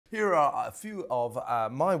Here are a few of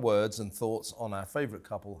my words and thoughts on our favourite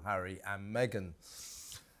couple, Harry and Meghan.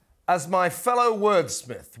 As my fellow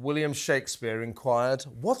wordsmith, William Shakespeare, inquired,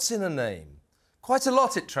 what's in a name? Quite a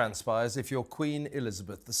lot, it transpires, if you're Queen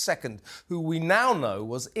Elizabeth II, who we now know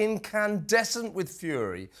was incandescent with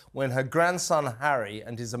fury when her grandson Harry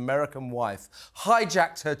and his American wife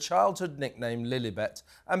hijacked her childhood nickname Lilibet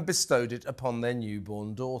and bestowed it upon their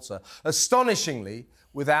newborn daughter, astonishingly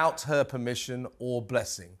without her permission or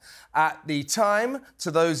blessing. At the time,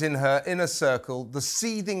 to those in her inner circle, the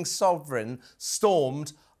seething sovereign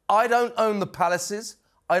stormed, "I don't own the palaces,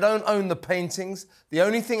 I don't own the paintings. The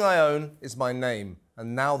only thing I own is my name."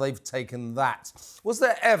 And now they've taken that. Was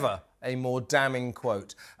there ever a more damning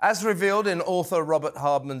quote? As revealed in author Robert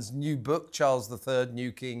Hardman's new book, Charles III,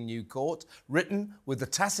 New King, New Court, written with the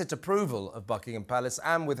tacit approval of Buckingham Palace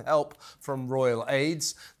and with help from royal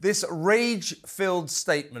aides, this rage-filled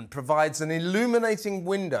statement provides an illuminating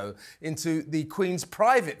window into the Queen's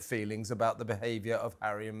private feelings about the behaviour of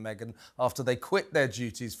Harry and Meghan after they quit their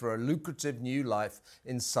duties for a lucrative new life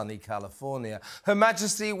in sunny California. Her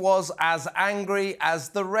Majesty was as angry as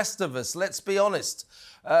the rest of us, let's be honest.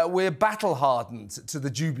 We're battle-hardened to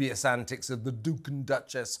the dubious antics of the Duke and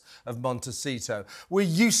Duchess of Montecito. We're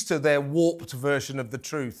used to their warped version of the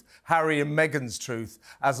truth, Harry and Meghan's truth,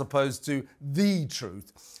 as opposed to the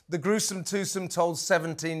truth. The gruesome twosome told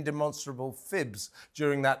 17 demonstrable fibs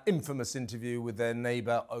during that infamous interview with their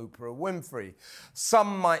neighbour Oprah Winfrey.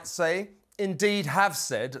 Some might say, indeed have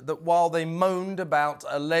said, that while they moaned about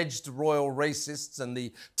alleged royal racists and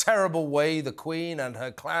the terrible way the Queen and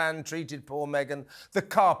her clan treated poor Meghan, the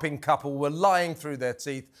carping couple were lying through their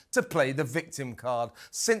teeth to play the victim card.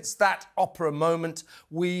 Since that opera moment,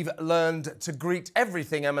 we've learned to greet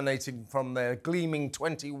everything emanating from their gleaming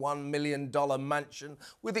 $21 million mansion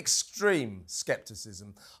with extreme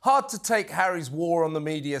scepticism. Hard to take Harry's war on the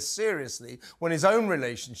media seriously when his own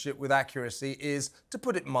relationship with accuracy is, to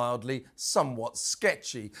put it mildly, somewhat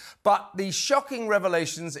sketchy. But the shocking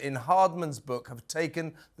revelations in Hardman's book have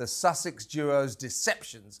taken the Sussex duo's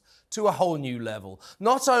deceptions to a whole new level.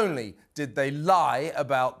 Not only did they lie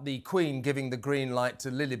about the Queen giving the green light to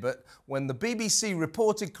Lilibet when the BBC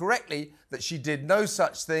reported correctly that she did no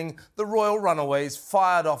such thing, the royal runaways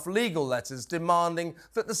fired off legal letters demanding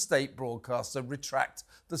that the state broadcaster retract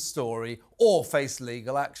the story or face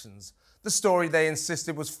legal actions. The story, they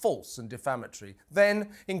insisted, was false and defamatory.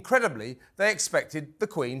 Then, incredibly, they expected the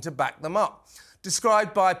Queen to back them up.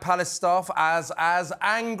 Described by palace staff as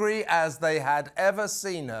angry as they had ever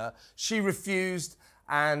seen her, she refused,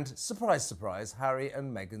 and, surprise, surprise, Harry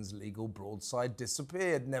and Meghan's legal broadside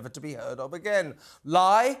disappeared, never to be heard of again.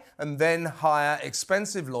 Lie and then hire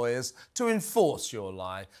expensive lawyers to enforce your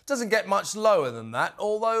lie. Doesn't get much lower than that,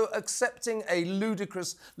 although accepting a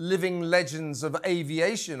ludicrous Living Legends of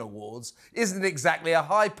Aviation awards isn't exactly a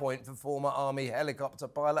high point for former Army helicopter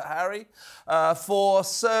pilot Harry. For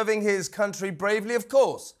serving his country bravely, of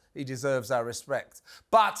course, he deserves our respect.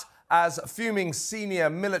 But as fuming senior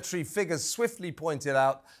military figures swiftly pointed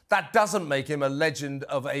out, that doesn't make him a legend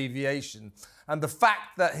of aviation. And the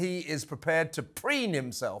fact that he is prepared to preen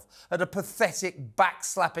himself at a pathetic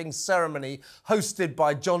backslapping ceremony hosted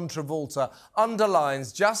by John Travolta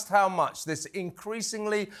underlines just how much this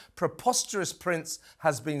increasingly preposterous prince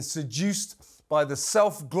has been seduced by the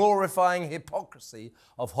self-glorifying hypocrisy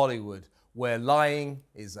of Hollywood, where lying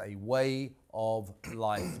is a way of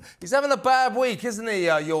life. He's having a bad week, isn't he,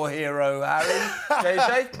 your hero, Harry?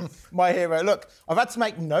 JJ? My hero. Look, I've had to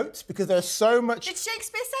make notes because there's so much... Did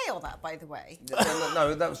Shakespeare say all that, by the way?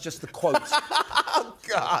 No, that was just the quote. Oh,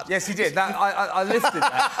 God. Yes, he did. That, I lifted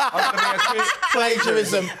that. I'm going to be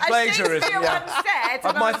Plagiarism. Plagiarism, Shakespeare once said,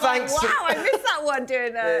 and my I was thanks like, wow, I missed that one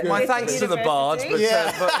doing my thanks to the bards, but,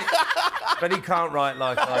 Yeah. but he can't write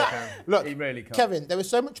like I can. Look, he really can't. Kevin, there was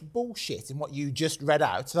so much bullshit in what you just read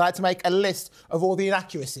out, so I had to make a list of all the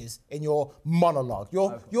inaccuracies in your monologue,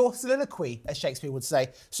 your soliloquy, as Shakespeare would say.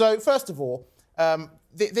 So, first of all,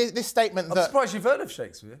 this statement I'm surprised you've heard of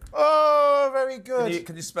Shakespeare. Oh, very good.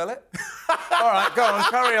 Can you spell it? All right, go on,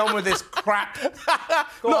 carry on with this crap.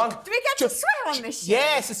 Go on. Do we get to swear on this show?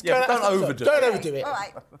 Yes, it's but don't overdo it. Don't overdo it. All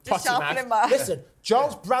right, just Potty sharpen mouth. him up. Listen,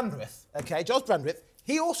 Charles Brandreth, okay, Charles Brandreth,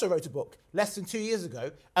 he also wrote a book less than 2 years ago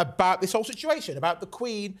about this whole situation, about the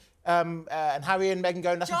Queen and Harry and Meghan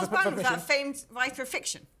going... Charles Brandreth, that famed writer of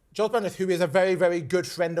fiction. Charles Brandreth, who is a very, very good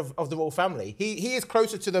friend of the royal family. He is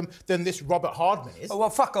closer to them than this Robert Hardman is. Oh, well,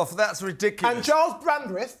 fuck off. That's ridiculous. And Charles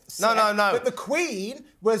Brandreth said no. that the Queen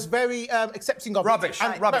was very accepting of rubbish.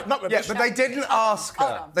 it. Rubbish. No, not rubbish. Yeah, but they didn't ask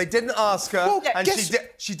her. They didn't ask her, Well, and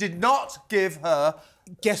she did not give her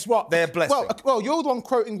Guess what? Their blessing. Well, you're the one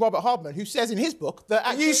quoting Robert Hardman, who says in his book that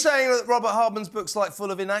Are you saying that Robert Hardman's book's like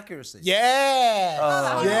full of inaccuracies?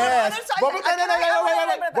 Yeah. Yeah. Wait.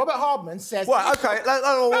 Robert Hardman says... Well, OK,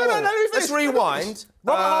 let's rewind.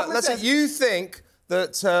 Robert Hardman says... You think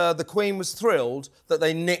that the Queen was thrilled that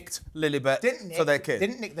they nicked Lilibet for their kid.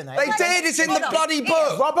 Didn't nick the name. They did. It's in the bloody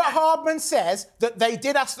book. Robert Hardman says that they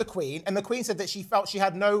did ask the Queen, and the Queen said that she felt she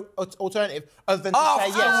had no alternative other than to say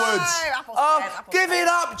yes. Give it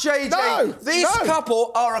up, JJ. No, This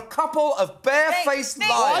couple are a couple of barefaced liars.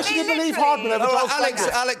 Why should you believe Hardman over Joel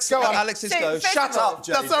Stenger? Alex's go. Shut up,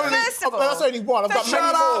 JJ. That's only one. I've got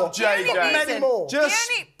Shut up, JJ. Many more. Just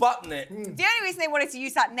button it. The only reason they wanted to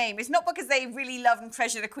use that name is not because they really love and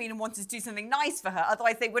treasure the Queen and wanted to do something nice for her.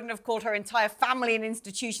 Otherwise, they wouldn't have called her entire family and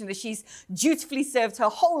institution that she's dutifully served her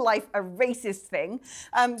whole life a racist thing.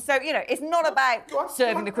 So, you know, it's not about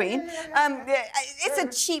serving the Queen. It's a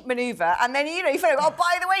cheap manoeuvre. And then, you know, you feel like, oh,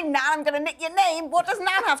 by the way, Nan, I'm going to nick your name. What does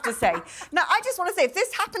Nan have to say? Now, I just want to say, if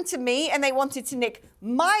this happened to me and they wanted to nick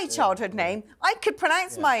my childhood name, I could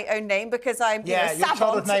pronounce my own name because I'm you know,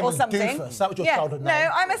 savant or something. Doofus. That was your childhood name. No,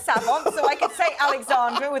 I'm a savant, so I could say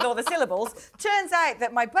Alexandra with all the syllables. Turns out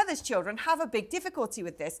that my brother's children have a big difficulty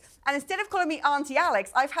with this. And instead of calling me Auntie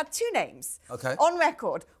Alex, I've had two names on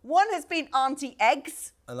record. One has been Auntie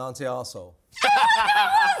Eggs. And Auntie Arsehole.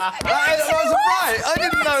 That was right. I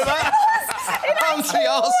didn't know that. Auntie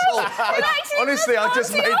Arsehole. Honestly, I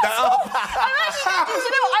just made that up.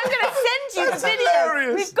 I'm going to send you the video.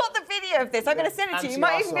 Hilarious. We've got the video of this. I'm going to send it to you. You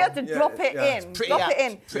might even be able to drop it in. Drop it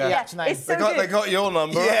in. It's so good. They got your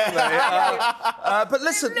number. But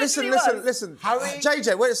listen.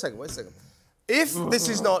 JJ, wait a second. If this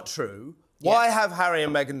is not true, why have Harry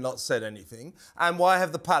and Meghan not said anything? And why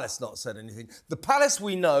have the Palace not said anything? The Palace,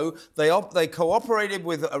 we know, they cooperated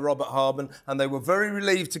with Robert Hardman and they were very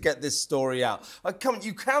relieved to get this story out.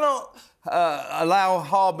 You cannot allow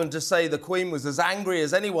Hardman to say the Queen was as angry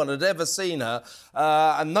as anyone had ever seen her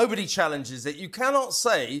and nobody challenges it. You cannot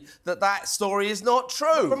say that that story is not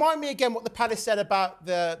true. Remind me again what the Palace said about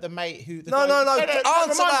the mate who... No.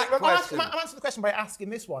 Answer that question. I'm answering the question by asking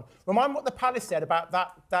this one. Remind me what the Palace said about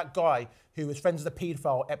that guy who was friends with the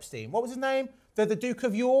paedophile Epstein. What was his name? The Duke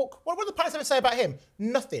of York. What did the Palace ever say about him?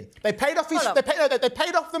 Nothing. They paid off his. They paid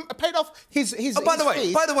off his. By the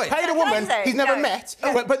way, paid a woman he's never met.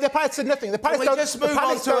 But the Palace said nothing. The Palace we just move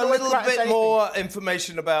on to a little bit more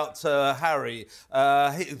information about Harry.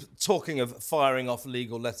 Talking of firing off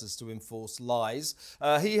legal letters to enforce lies,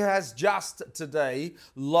 he has just today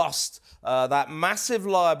lost that massive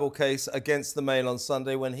libel case against the Mail on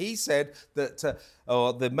Sunday when he said that.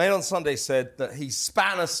 The Mail on Sunday said that he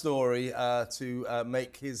span a story to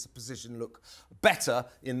make his position look better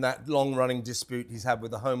in that long-running dispute he's had with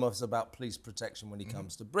the Home Office about police protection when he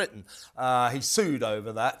comes to Britain. He sued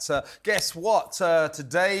over that. Guess what?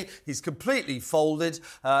 Today, he's completely folded.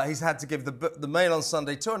 He's had to give the Mail on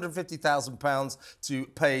Sunday £250,000 to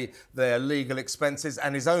pay their legal expenses,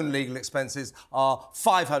 and his own legal expenses are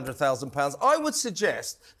 £500,000. I would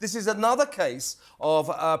suggest this is another case of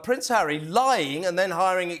Prince Harry lying and then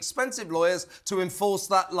hiring expensive lawyers to enforce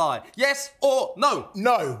that lie. Yes or no?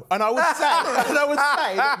 No. And I would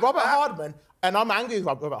say, that Robert Hardman, and I'm angry with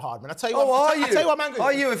Robert Hardman. I'll tell you what. I'll tell you why I'm angry with him.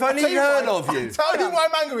 Are you? If only he'd heard of you. I'll tell you why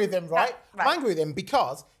I'm angry with him, right? I'm angry with him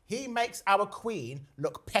because he makes our Queen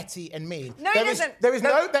look petty and mean. No, he doesn't. There is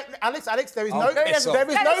no Alex, there is no parents.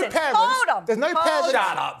 Hold on. There's no parents.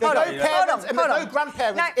 Shut up. There's no parents and there's no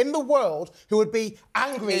grandparents in the world who would be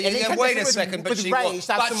angry and wait a second, but she was.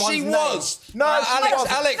 But she was. No,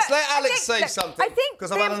 Alex, let Alex say something. I think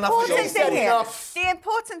because I've had enough of your the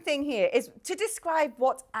important thing here is to describe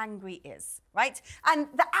what angry is, right? And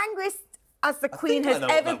the angriest as the Queen has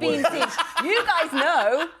ever been seen. You guys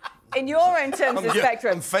know. In your own terms of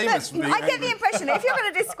spectrum. I'm famous for being I get the impression that if you're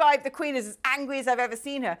going to describe the Queen as angry as I've ever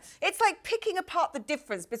seen her, it's like picking apart the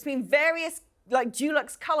difference between various like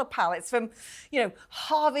Dulux colour palettes from, you know,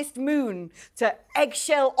 Harvest Moon to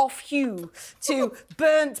Eggshell Off Hue to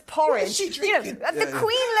Burnt Porridge. You know, the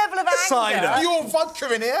Queen level of anger... Cider. You want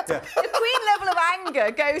vodka in here? The Queen level of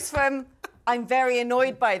anger goes from, I'm very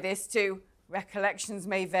annoyed by this, to... recollections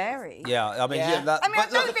may vary. Yeah, I mean, I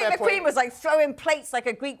don't think the Queen was like throwing plates like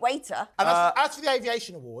a Greek waiter. And as for the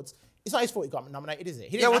aviation awards, It's not his fault he got nominated, is it?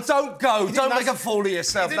 He Yeah, didn't well, ask- don't go. he Don't didn't make a ask- fool of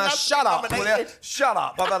yourself. he Now, didn't ask to shut be up, will you? nominated. Shut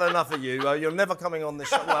up. I've had enough of you. You're never coming on this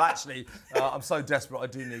show. Well, actually, I'm so desperate I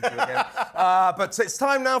do need you again. But it's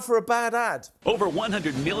time now for a bad ad. Over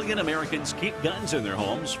 100 million Americans keep guns in their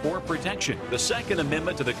homes for protection. The Second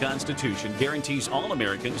Amendment to the Constitution guarantees all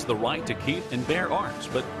Americans the right to keep and bear arms,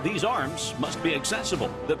 but these arms must be accessible.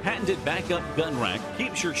 The patented backup gun rack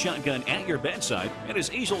keeps your shotgun at your bedside and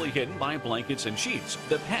is easily hidden by blankets and sheets.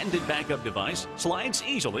 The patented backup device slides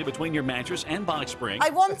easily between your mattress and box spring. I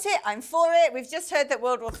want it. I'm for it. We've just heard that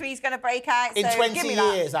World War III is going to break out. In so 20 give me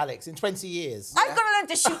that. years, Alex, in 20 years. I've got to learn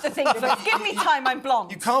to shoot the thing first. Give me time. I'm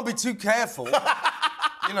blonde. You can't be too careful.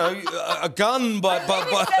 You know, a gun, but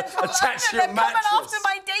attached to your They're mattress. coming after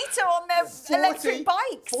my data on their electric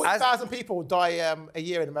bikes. 40,000 people die a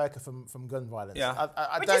year in America from gun violence. Yeah.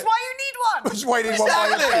 Which is why you need one. Which is why you need one by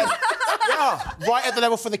your Exactly. head. Yeah. Right at the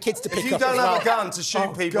level for the kids to pick If you up. don't as have well. a gun to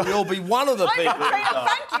shoot people, you'll be one of the I'm people. going to train up.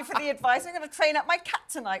 Thank you for the advice. I'm going to train up my cat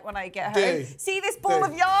tonight when I get home. Do. See this ball Do.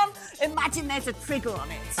 of yarn? Imagine there's a trigger on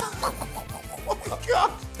it. Oh my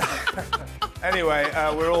God. Anyway,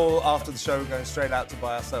 we're all, after the show, going straight out to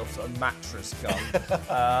buy ourselves a mattress gun.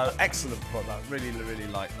 Excellent product. Really, really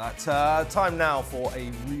like that. Time now for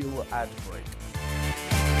a real ad break.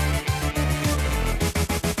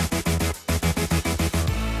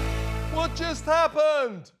 What just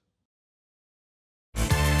happened?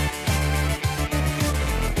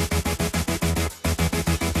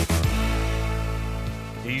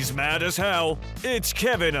 He's mad as hell. It's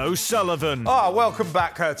Kevin O'Sullivan. Welcome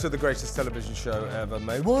back to the greatest television show ever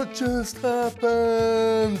made. What just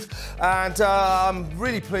happened? And I'm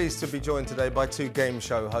really pleased to be joined today by two game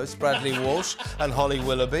show hosts, Bradley Walsh and Holly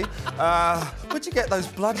Willoughby. Where'd you get those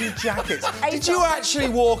bloody jackets? Did you actually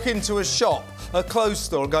walk into a shop, a clothes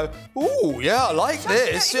store, and go, ooh, yeah, I like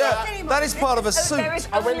this. Yeah, that is part of a suit. There is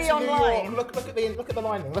I went only to New online. York. Look at the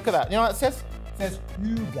lining. Look at that. You know what it says? It says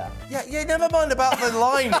Huga. Yeah, never mind about the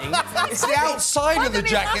lining. It's the outside of the Underneath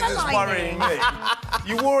jacket other that's worrying me.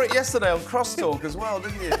 You wore it yesterday on Crosstalk as well,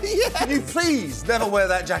 didn't you? Yeah. Can you please never wear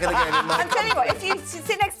that jacket again in my I'm telling you what, if you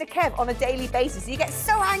sit next to Kev on a daily basis, you get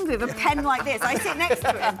so angry with a pen like this. I sit next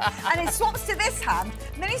to him, and it swaps to this hand,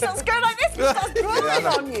 and then he starts going like this, and he starts drawing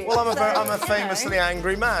on you. Well, I'm So, a you know. famously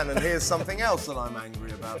angry man, and here's something else that I'm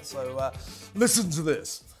angry about. So listen to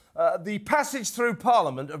this. The passage through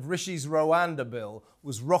Parliament of Rishi's Rwanda bill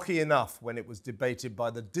was rocky enough when it was debated by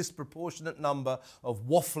the disproportionate number of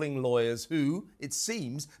waffling lawyers who, it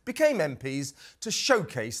seems, became MPs to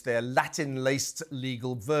showcase their Latin-laced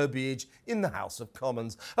legal verbiage in the House of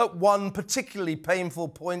Commons. At one particularly painful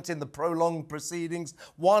point in the prolonged proceedings,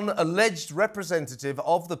 one alleged representative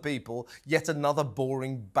of the people, yet another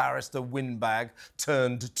boring barrister windbag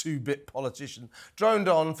turned two-bit politician, droned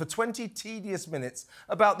on for 20 tedious minutes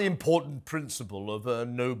about the important principle of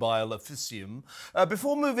nobile officium,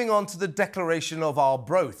 before moving on to the declaration of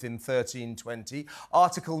Arbroath in 1320,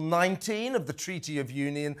 Article 19 of the Treaty of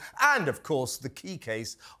Union, and, of course, the key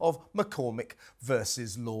case of McCormick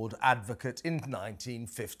versus Lord Advocate in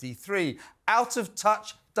 1953. Out of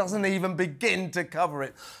touch, doesn't even begin to cover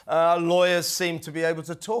it. Lawyers seem to be able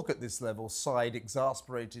to talk at this level, sighed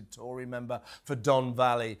exasperated Tory member for Don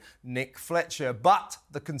Valley, Nick Fletcher. But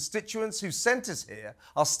the constituents who sent us here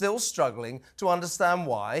are still struggling to understand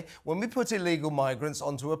why, when we put illegal migrants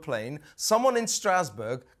onto a plane, someone in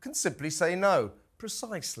Strasbourg can simply say no.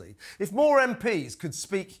 Precisely. If more MPs could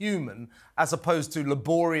speak human as opposed to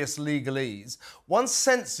laborious legalese, one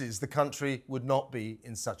senses the country would not be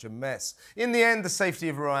in such a mess. In the end, the Safety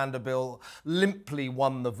of Rwanda bill limply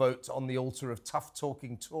won the vote on the altar of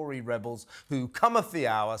tough-talking Tory rebels who, cometh the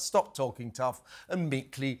hour, stopped talking tough and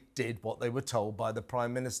meekly did what they were told by the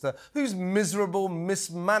Prime Minister, whose miserable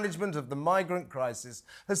mismanagement of the migrant crisis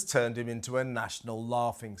has turned him into a national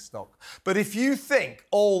laughingstock. But if you think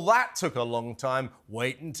all that took a long time,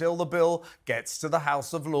 wait until the bill gets to the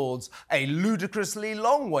House of Lords. A ludicrously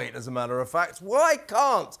long wait, as a matter of fact. Why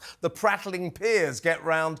can't the prattling peers get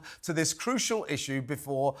round to this crucial issue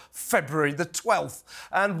before February the 12th?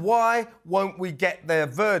 And why won't we get their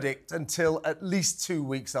verdict until at least 2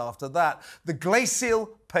 weeks after that? The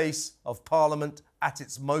glacial pace of Parliament at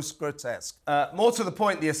its most grotesque. More to the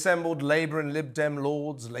point, the assembled Labour and Lib Dem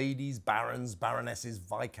lords, ladies, barons, baronesses,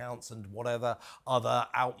 viscounts and whatever other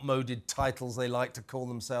outmoded titles they like to call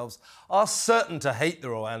themselves are certain to hate the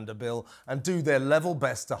Rwanda bill and do their level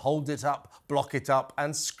best to hold it up, block it up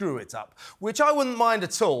and screw it up, which I wouldn't mind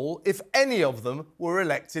at all if any of them were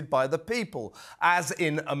elected by the people, as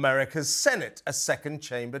in America's Senate, a second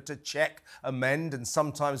chamber to check, amend and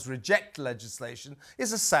sometimes reject legislation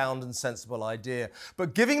is a sound and sensible idea.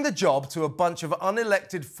 but giving the job to a bunch of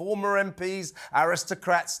unelected former MPs,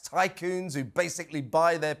 aristocrats, tycoons who basically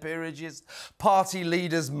buy their peerages, party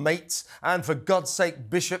leaders, mates, and for God's sake,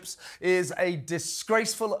 bishops, is a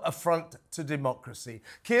disgraceful affront to democracy.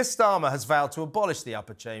 Keir Starmer has vowed to abolish the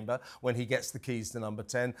upper chamber when he gets the keys to number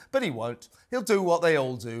 10, but he won't. He'll do what they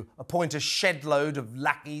all do, appoint a shed load of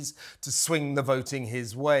lackeys to swing the voting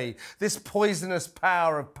his way. This poisonous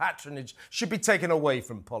power of patronage should be taken away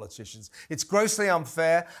from politicians. It's grossly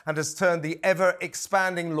unfair and has turned the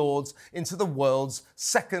ever-expanding Lords into the world's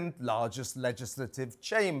second largest legislative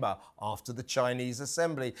chamber after the Chinese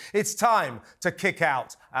Assembly. It's time to kick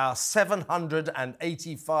out our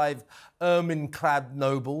 785 ermine-clad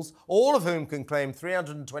nobles, all of whom can claim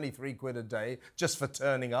 323 quid a day just for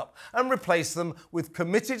turning up, and replace them with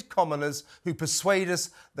committed commoners who persuade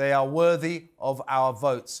us they are worthy of our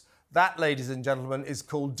votes. That, ladies and gentlemen, is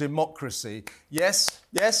called democracy. Yes?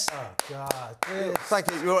 Yes? Oh, God. Thank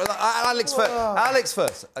you. Alex first. Alex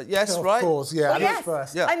first. Yes, right? Of course, yeah. Well, Alex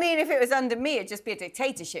first. Yeah. I mean, if it was under me, it'd just be a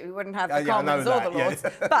dictatorship. We wouldn't have the Commons I or know the that, Lords.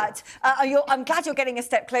 yeah. But I'm glad you're getting a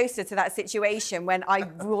step closer to that situation when I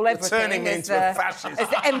rule everything Turning me into a fascist. as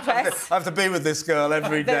the Empress. I have to be with this girl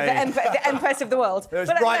every day. The Empress of the world. There's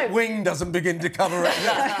But, right no, wing doesn't begin to cover it.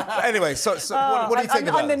 Anyway, so what do you think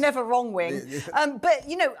about I'm the this? never wrong wing. But,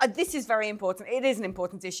 you know, this is very important. It is an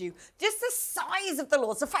important issue. Just the size of the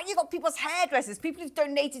Lords, the fact you've got people's hairdressers, people who've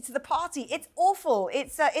donated to the party. It's awful.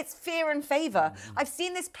 It's fear and favour. I've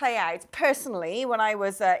seen this play out personally when I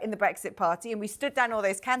was in the Brexit Party and we stood down all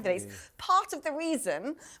those candidates. Part of the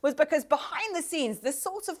reason was because behind the scenes, the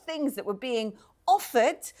sort of things that were being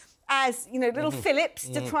offered as, you know, little Phillips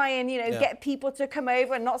to try and, you know, get people to come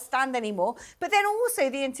over and not stand anymore. But then also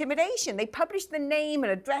the intimidation. They published the name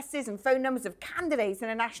and addresses and phone numbers of candidates in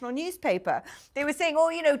a national newspaper. They were saying, oh,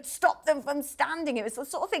 you know, stop them from standing. It was the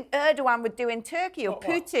sort of thing Erdogan would do in Turkey or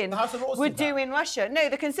Putin would do in Russia. No,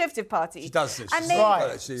 the Conservative Party. She does this. And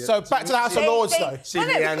Right. So back to the House of Lords, though. But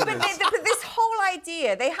this whole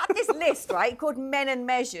idea, they had this list, right, called Men and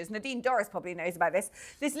Measures. Nadine Dorris probably knows about this.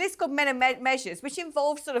 This list called Men and Measures, which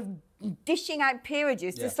involves sort of dishing out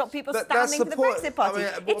peerages to stop people standing for the Brexit Party.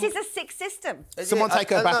 I mean, it is a sick system. Someone take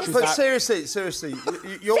her batteries But out. seriously,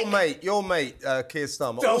 your mate, Keir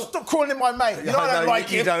Starmer. Oh, stop calling him my mate. You know I don't like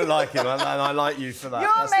him. You don't like him, and I like you for that.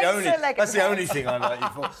 Your That's the only thing I like you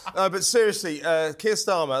for. No, but seriously, Keir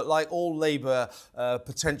Starmer, like all Labour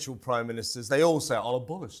potential prime ministers, they all say, I'll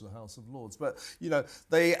abolish the House of Lords. But, you know,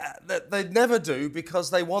 they never do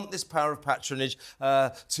because they want this power of patronage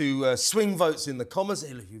to swing votes in the Commons.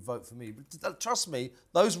 If you vote for me. But trust me,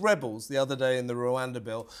 those rebels the other day in the Rwanda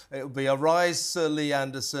bill, it'll be Arise Sir Lee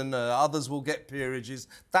Anderson, others will get peerages.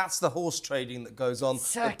 That's the horse trading that goes on.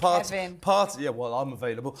 Sir Kevin. Yeah, well, I'm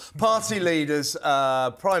available. Party leaders,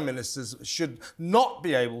 prime ministers should not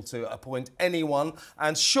be able to appoint anyone.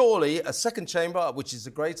 And surely a second chamber, which is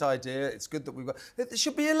a great idea, it's good that we've got, it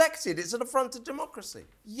should be elected. It's an affront to democracy.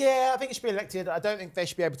 Yeah, I think it should be elected. I don't think they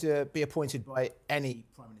should be able to be appointed by any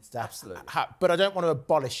prime minister. Absolutely. But I don't want to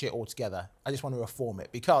abolish it altogether. I just want to reform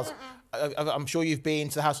it because I'm sure you've been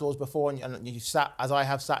to the House of Lords before and you've sat, as I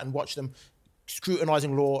have sat and watched them,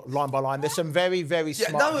 scrutinising law line by line. There's some very, very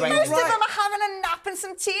smart Most of them are having a nap and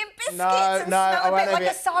some tea and biscuits and smell a bit like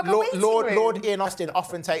a saga waiting room. Lord Ian Austin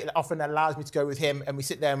often allows me to go with him and we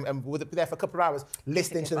sit there and we're there for a couple of hours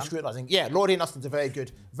listening to them scrutinising. Yeah, Lord Ian Austin's a very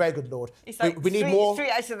good Lord. Like we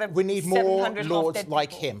need more lords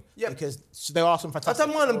like him because there are some fantastic. I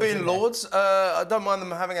don't mind them being lords. I don't mind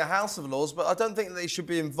them having a House of Lords, but I don't think they should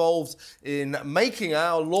be involved in making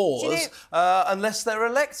our laws unless they're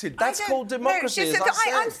elected. That's called democracy.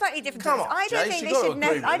 I'm slightly different.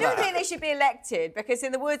 I don't think they should be elected because,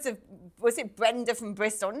 in the words of, was it Brenda from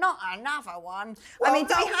Bristol? Not another one. Well, I mean,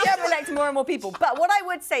 we have to elect more and more people. But what I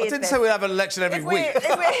would say is, I didn't say we have an election every week.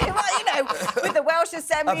 Well, you know, with the Welsh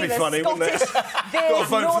Assembly, the funny, Scottish, this, got to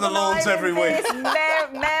vote for the Lords every week. This,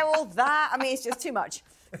 mayoral, that. I mean, it's just too much.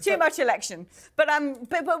 Too much election. But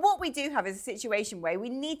what we do have is a situation where we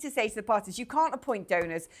need to say to the parties, you can't appoint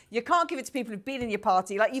donors, you can't give it to people who've been in your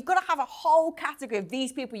party. Like, you've got to have a whole category of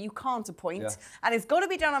these people you can't appoint, and it's got to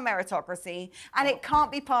be done on meritocracy, and it can't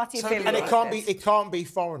be party affiliated. And it can't be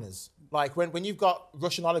foreigners. Like when you've got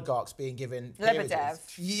Russian oligarchs being given Lebedev.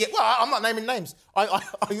 Yeah, well, I'm not naming names. I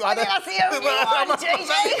that's the only one,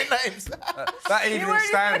 JJ. Names. That Evening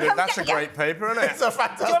Standard, that's a great paper, isn't it? It's a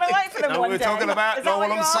fantastic. Do you want to write for them one we're day? talking about, Is that know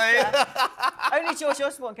what I'm saying? Only George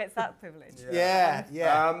Osborne gets that privilege. Yeah.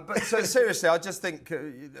 But so, seriously, I just think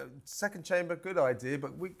second chamber, good idea.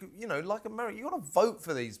 But we, you know, like America, you got to vote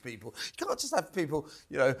for these people. You can't just have people,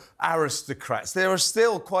 you know, aristocrats. There are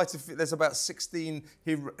still quite a few. There's about 16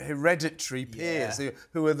 hereditary hereditary peers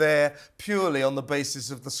who are there purely on the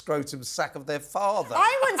basis of the scrotum sac of their father.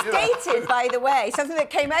 I once dated, by the way, something that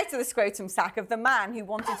came out of the scrotum sac of the man who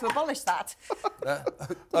wanted to abolish that. I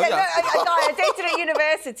dated at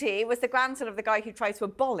university, was the grandson of the guy who tried to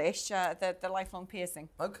abolish the lifelong piercing.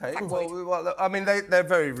 OK, well, I mean, they're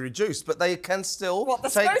very reduced, but they can still... What, the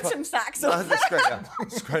scrotum sacs? No, the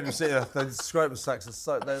scrotum sacs are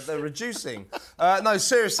so... They're reducing. No,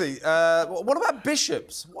 seriously, what about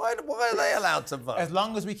bishops? Why are they allowed to vote? As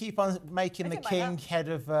long as we keep on making the king head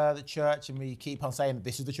of the church and we keep on saying that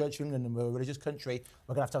this is the Church of England and we're a religious country,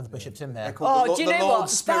 we're going to have the bishops in there. Oh, do you know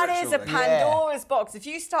what? That is a Pandora's box. If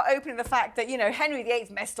you start opening the fact that, you know, Henry VIII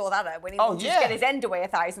messed all that up when he wanted to get his end away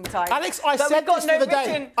 1,000 times. Alex, I said this the other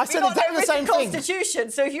day. I said exactly the same thing. Constitution,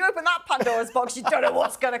 so if you open that Pandora's box, you don't know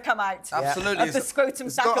what's going to come out. Absolutely. Of the scrotum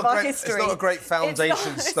sac of our history. It's not a great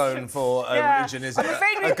foundation stone for religion, is it?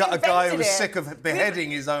 A guy who was sick of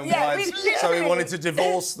beheading his own wives, so he wanted to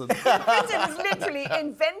divorce them. Britain has literally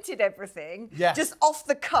invented everything just off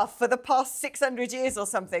the cuff for the past 600 years or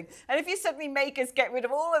something. And if you suddenly make us get rid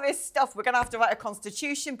of all of this stuff, we're going to have to write a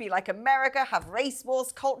constitution, be like America, have race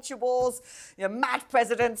wars, culture wars, you know, mad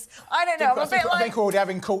presidents. I don't know. I think we're already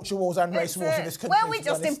having culture wars and race wars in this country. Well, we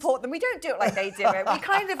just import them. We don't do it like they do it. We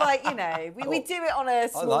kind of like, you know, we do it on a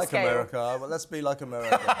small scale. I like America. Well, let's be like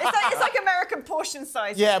America. It's like American portion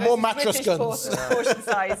sizes. Yeah, more mattress British guns. Portion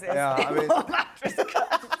sizes. Yeah, I mean, more mattress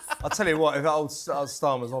guns. I'll tell you what, if old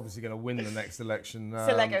Starmer's obviously going to win the next election.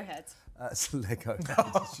 It's a Lego head. It's a Lego head.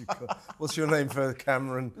 What's your name for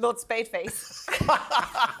Cameron? Lord Spadeface.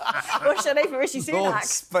 What's your name for Rishi Sunak? Lord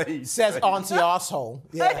Spadeface. Says Auntie Arsehole.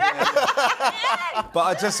 Yeah. But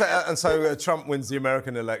I just and so Trump wins the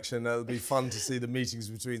American election. It'll be fun to see the meetings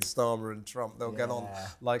between Starmer and Trump. They'll get on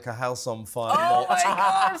like a house on fire. Oh my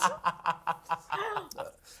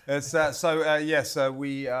God! Yes,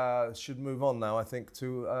 we should move on now, I think,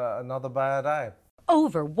 to another bad day.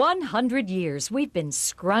 Over 100 years, we've been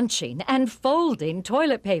scrunching and folding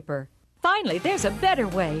toilet paper. Finally, there's a better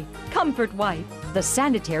way. Comfort Wipe, the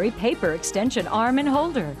sanitary paper extension arm and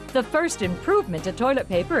holder. The first improvement to toilet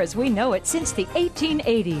paper as we know it since the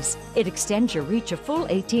 1880s. It extends your reach a full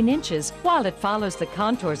 18 inches while it follows the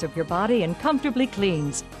contours of your body and comfortably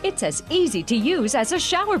cleans. It's as easy to use as a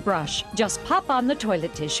shower brush. Just pop on the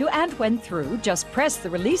toilet tissue and when through, just press the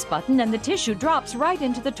release button and the tissue drops right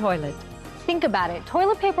into the toilet. Think about it.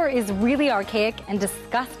 Toilet paper is really archaic and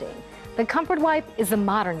disgusting. The Comfort Wipe is a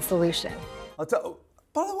modern solution. By the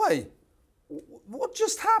way, what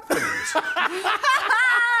just happened?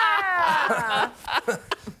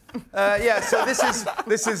 So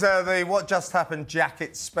this is the What Just Happened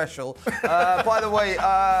jacket special. By the way,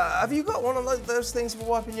 have you got one of those things for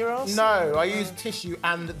wiping your ass? No, I use tissue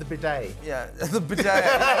and the bidet. Yeah, the bidet.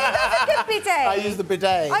 That's a good bidet. I use the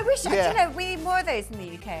bidet. I wish, I don't know, we need more of those in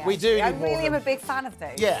the UK. Actually. We do need I more really of am a them. big fan of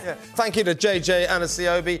those. Yeah. Thank you to JJ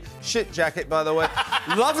Anasiobi. Shit jacket, by the way.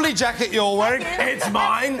 Lovely jacket you're wearing. It's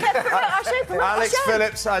mine. Alex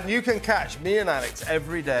Phillips, and you can catch me and Alex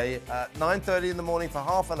every day at 9:30 in the morning for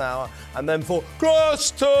half an hour, and then for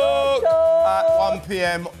Cross Talk at 1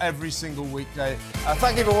 p.m. every single weekday.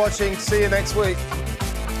 Thank you for watching. See you next week.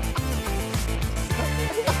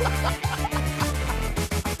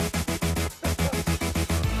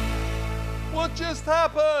 What just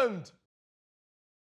happened?